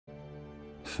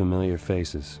familiar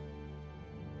faces.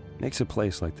 Makes a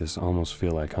place like this almost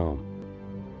feel like home.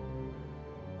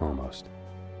 Almost.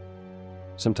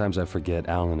 Sometimes I forget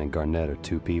Alan and Garnett are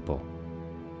two people.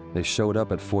 They showed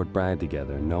up at Fort Bragg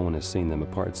together and no one has seen them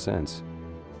apart since.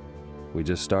 We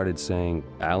just started saying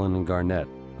Alan and Garnett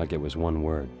like it was one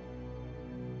word.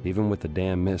 Even with the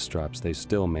damn mist drops, they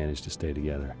still managed to stay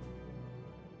together.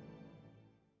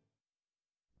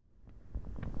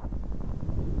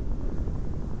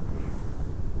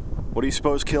 What do you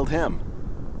suppose killed him?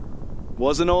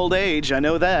 Wasn't old age, I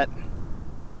know that.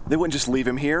 They wouldn't just leave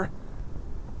him here.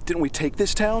 Didn't we take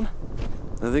this town?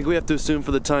 I think we have to assume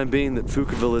for the time being that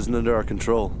Foucarville isn't under our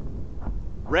control.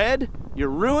 Red, you're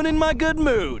ruining my good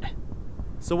mood.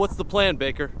 So what's the plan,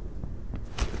 Baker?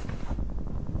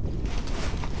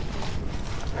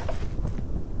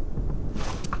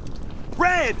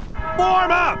 Red,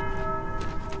 form up!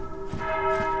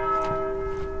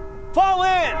 Fall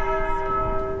in!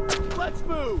 Let's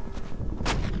move!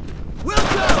 We'll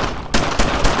go!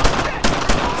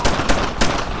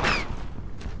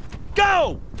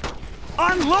 Go!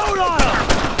 Unload on them!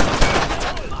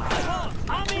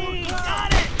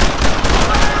 Got it!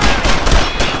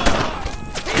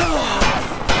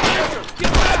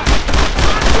 Get back!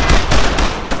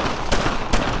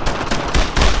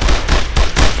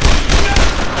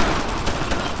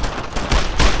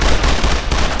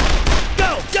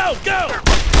 Go! Go!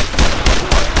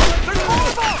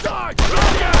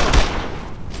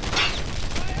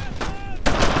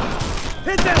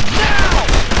 Hit them now!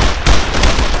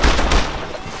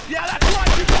 Yeah, that's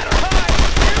right, you better hide!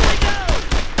 Here we go!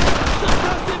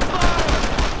 Suppressive fire!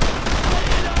 Lay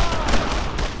it on!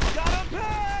 Got him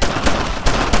pegged!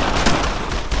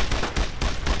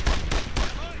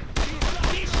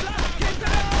 He's shot! Get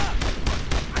that up!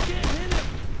 I can't hit him!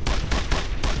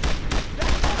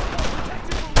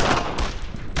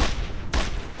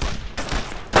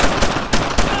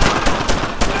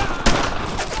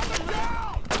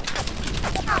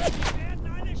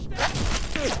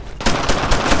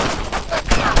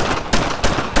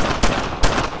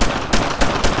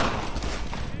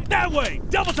 That way!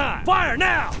 Double time! Fire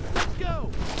now! Let's go!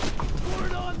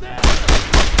 Board on there!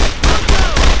 Let's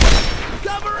go!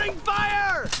 Covering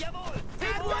fire!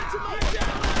 Add one to my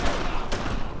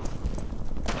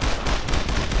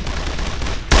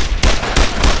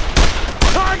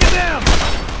target them!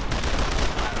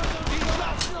 He's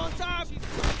on top!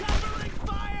 Covering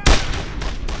fire!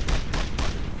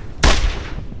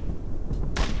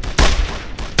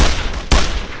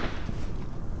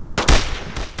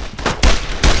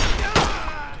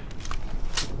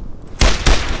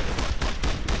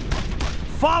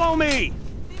 Follow me!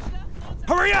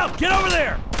 Hurry up! Get over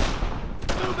there!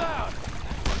 Move out!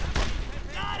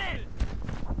 Got it!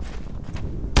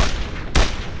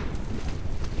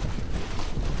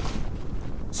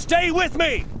 Stay with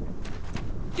me!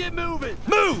 Get moving!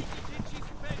 Move!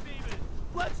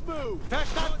 Let's move!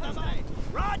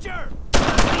 Roger!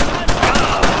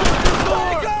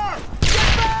 Baker!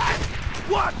 Get back!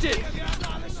 Watch it!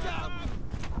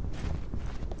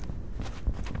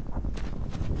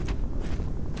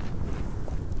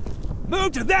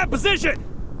 Move to that position!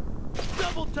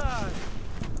 Double time!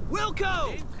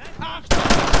 Wilco!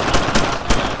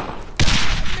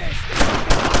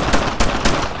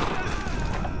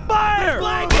 Fire!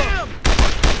 Flank him!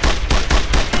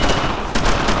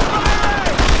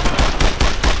 Fire!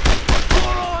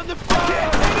 Four on the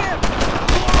fire! Hit him!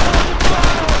 Four on the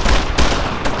fire!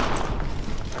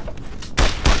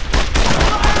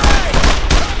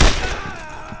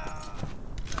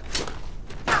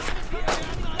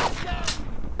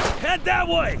 Head that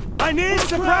way! I need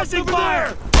suppressing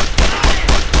fire!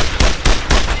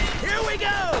 Here we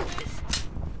go!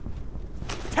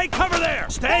 Take cover there!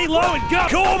 Stay low and go!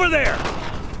 Go over there!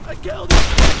 I killed him!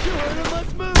 You heard him,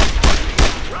 let's move!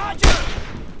 Roger!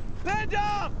 Bend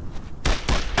up!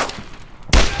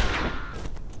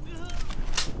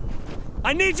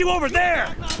 I need you over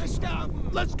there!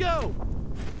 Let's go!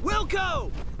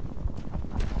 Wilco!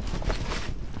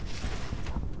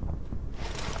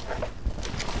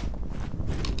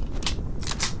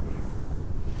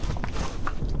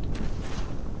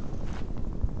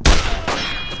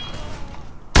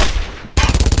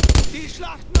 Die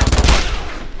Schlacht noch!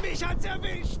 Mich hat's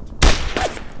erwischt!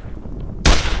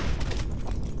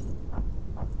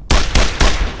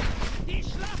 Die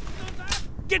Schlachten uns ab!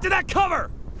 Get to that cover!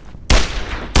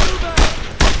 Move out!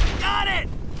 Got it!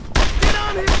 Get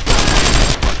on his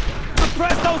back!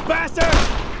 Suppress those bastards!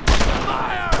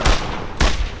 Fire!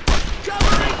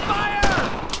 Covering fire!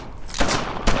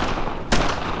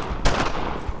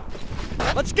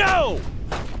 Let's go!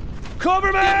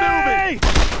 Cover me! Get moving!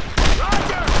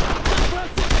 Roger!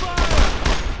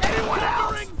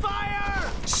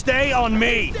 Stay on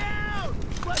me! Down!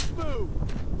 Let's move!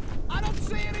 I don't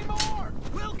see any more!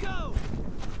 Wilco!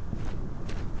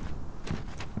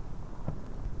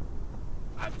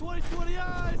 I'm 20/20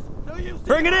 eyes! No use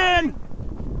Bring it in!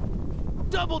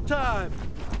 Double time!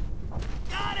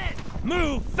 Got it!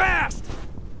 Move fast!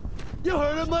 You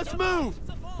heard him, let's move!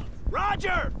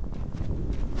 Roger!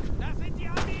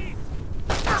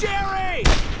 Jerry!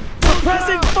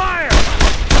 Suppressing fire!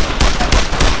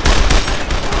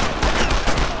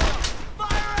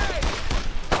 Firing!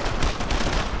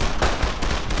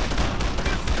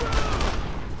 You're screwed!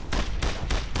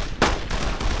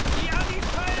 Die Amis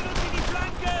feiern uns in die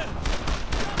Flanke!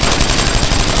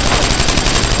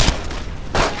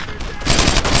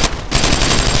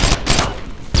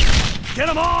 Get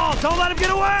them all! Don't let them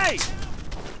get away!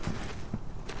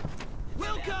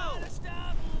 Wilco!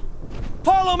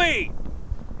 Follow me!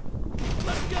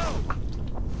 Let's go!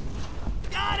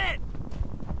 Got it!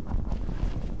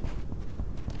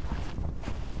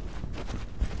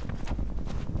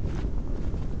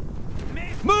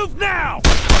 Move now!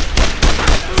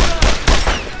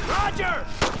 Roger!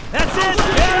 That's it!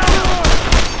 Get him!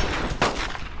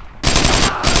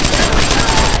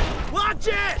 Watch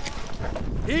it!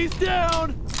 He's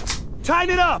down!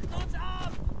 Tighten it up!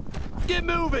 Get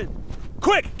moving!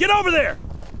 Quick, get over there!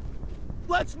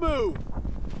 Let's move!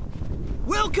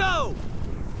 Wilco!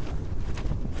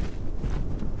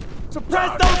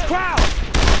 Suppress those crowds!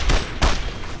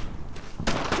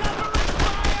 Covering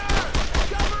fire!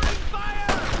 Covering fire!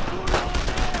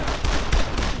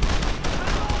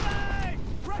 Reloading!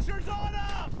 Pressure's on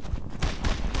up!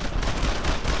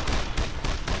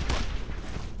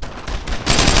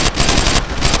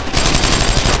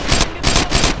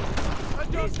 I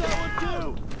dropped that one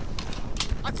too!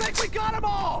 I think we got them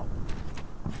all!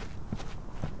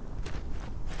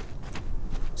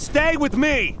 Stay with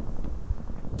me!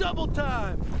 Double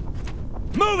time!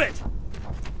 Move it!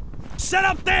 Set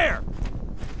up there!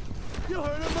 You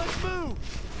heard him, let's move!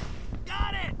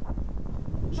 Got it!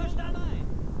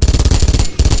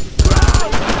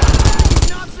 Crowd!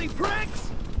 Nazi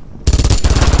pricks!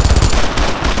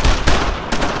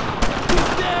 He's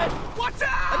dead! Watch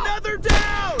out! Another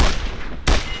down!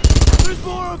 There's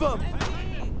more of them!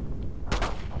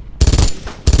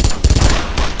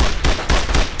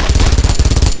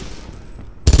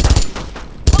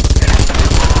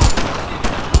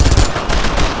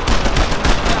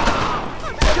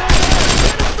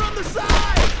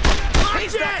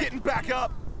 Back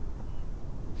up!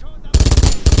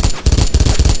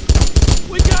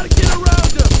 We gotta get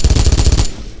around him!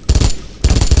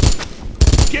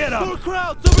 Get him! More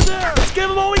crowds over there! Let's give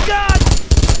them all we got!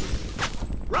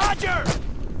 Roger!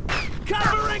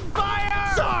 Covering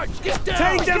fire! Sarge, get down!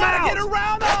 Take them gotta out! Get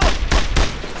around them!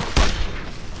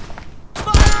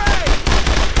 Firing!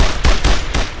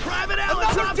 Private Allen,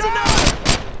 Thompson!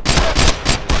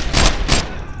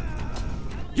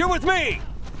 You're with me!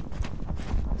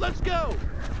 Let's go!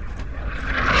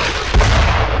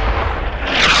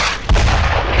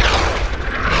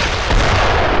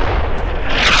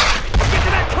 Get to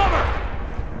that cover!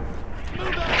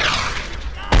 Move out!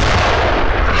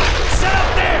 Set up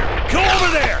there! Go over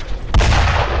there!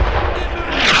 Get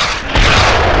moving!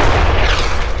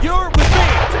 You're with me!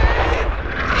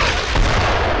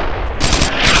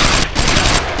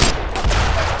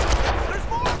 There's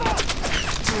more of them!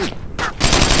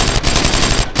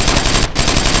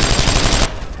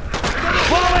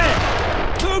 Fall in!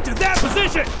 Move to that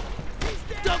position!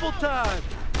 Double time!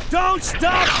 Don't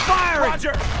stop firing!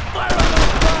 Roger! Fire on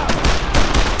those crowds!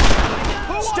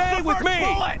 Who wants Stay the with first me.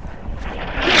 bullet?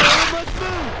 Get on, let's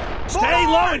move! Stay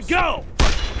More low arms! and go!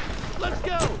 Let's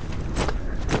go!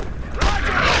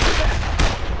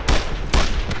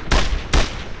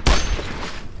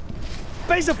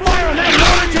 Base of fire on that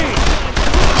mortar team!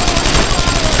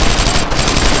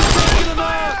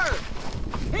 Fire!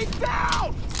 He's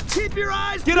down! Keep your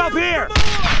eyes Get up peeled here! for more!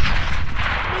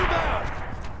 Move out!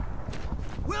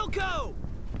 Wilco!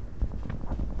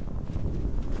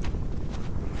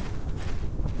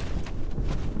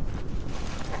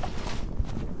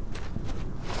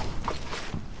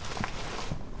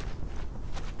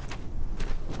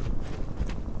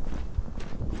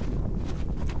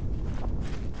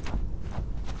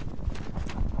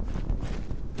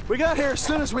 We got here as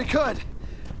soon as we could.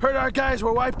 Heard our guys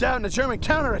were wiped out in a German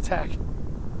counterattack.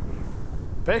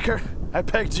 Baker, I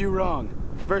pegged you wrong.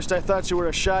 First I thought you were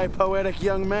a shy, poetic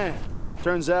young man.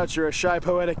 Turns out you're a shy,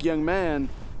 poetic young man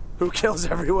who kills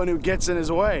everyone who gets in his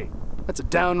way. That's a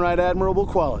downright admirable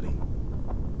quality.